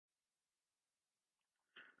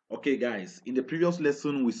Okay, guys, in the previous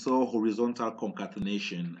lesson, we saw horizontal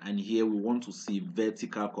concatenation, and here we want to see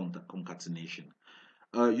vertical concatenation.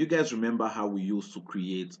 You guys remember how we used to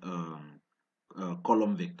create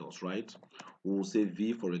column vectors, right? We'll say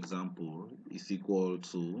V, for example, is equal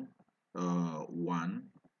to 1,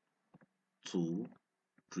 2,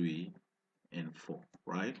 3, and 4,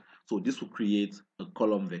 right? So this will create a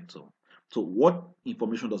column vector. So what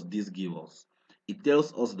information does this give us? It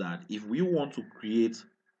tells us that if we want to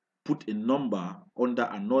put a number under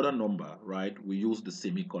another number, right, we use the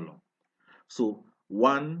semicolon. So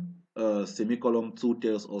one semicolon 2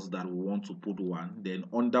 tells us that we want to put 1, then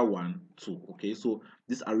under 1 2. Okay, so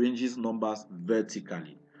this arranges numbers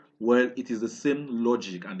vertically. Well, it is the same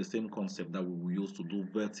logic and the same concept that we will use to do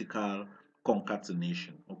vertical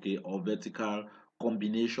concatenation, okay, or vertical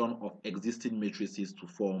combination of existing matrices to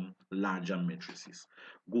form larger matrices.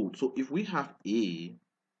 Good. So if we have A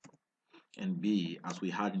and B as we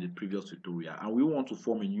had in the previous tutorial, and we want to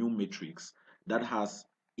form a new matrix that has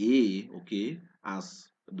A, okay, as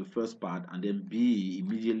the first part, and then B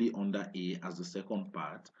immediately under A as the second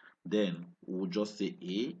part, then we'll just say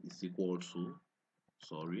A is equal to,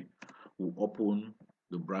 we'll open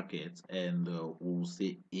the brackets and we'll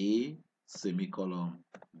say A semicolon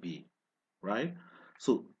B, right?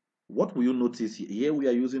 So what will you notice here? Here we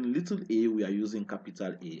are using little a, we are using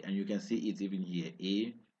capital A, and you can see it even here,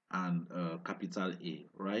 A and capital A,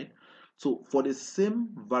 right? So for the same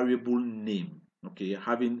variable name, okay,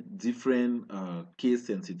 having different case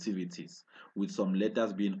sensitivities, with some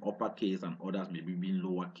letters being uppercase and others maybe being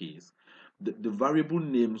lowercase, the variable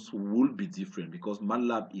names will be different because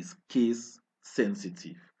MATLAB is case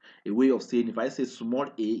sensitive. A way of saying, if I say small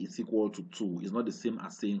a is equal to 2, is not the same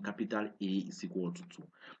as saying capital A is equal to 2.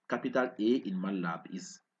 Capital A in MATLAB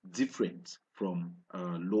is different from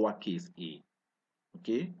lowercase a,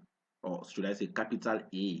 okay? Or should I say capital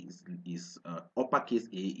A is uppercase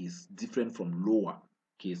A is different from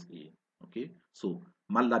lowercase a, okay? So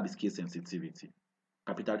MATLAB is case sensitivity.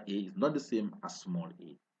 Capital A is not the same as small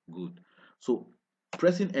a. Good. So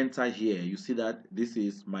pressing enter here, you see that this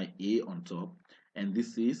is my A on top and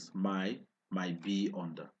this is my B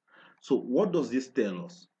under. So what does this tell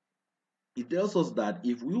us? It tells us that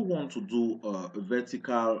if we want to do a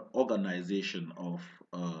vertical organization of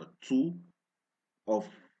two of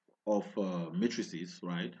matrices,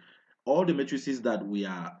 right? All the matrices that we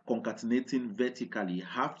are concatenating vertically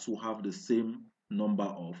have to have the same number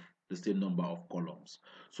of columns.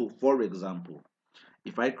 So for example,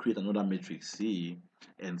 if I create another matrix C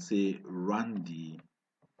and say Randy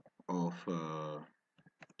of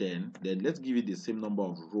 10, then let's give it the same number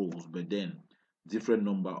of rows, but then different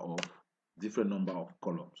number of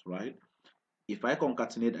columns, right? If I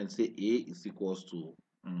concatenate and say A is equals to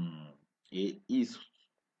A is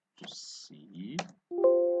to C,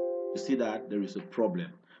 you see that there is a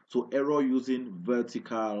problem. So error using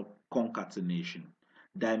vertical concatenation.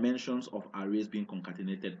 Dimensions of arrays being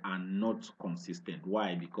concatenated are not consistent.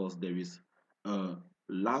 Why? Because there is a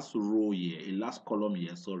last row here, a last column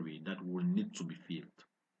here, sorry, that will need to be filled,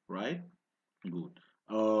 right? Good.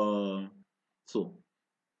 So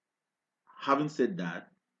having said that,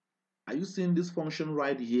 are you seeing this function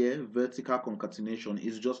right here? Vertical concatenation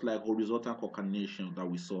is just like horizontal concatenation that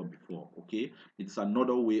we saw before, okay? It's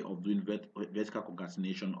another way of doing vertical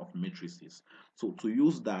concatenation of matrices. So to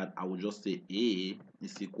use that, I will just say A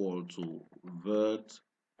is equal to vert_cat,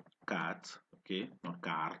 okay? Not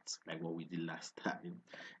cat, like what we did last time.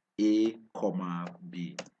 A comma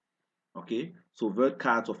B, okay? So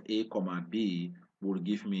vert_cat of A comma B will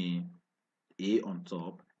give me A on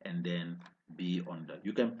top and then B under.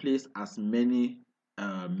 You can place as many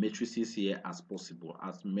matrices here as possible,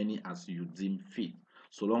 as many as you deem fit.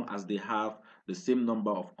 So long as they have the same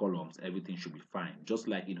number of columns, everything should be fine. Just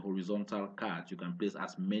like in horizontal cat, you can place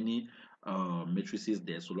as many matrices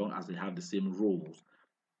there, so long as they have the same rows,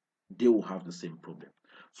 they will have the same problem.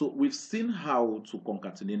 So we've seen how to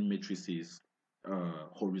concatenate matrices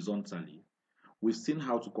horizontally. We've seen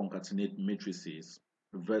how to concatenate matrices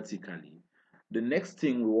vertically. The next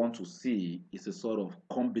thing we want to see is a sort of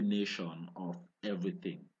combination of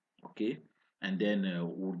everything, okay? And then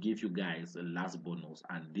we'll give you guys a last bonus,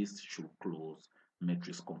 and this should close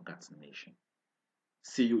matrix concatenation.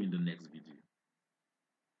 See you in the next video.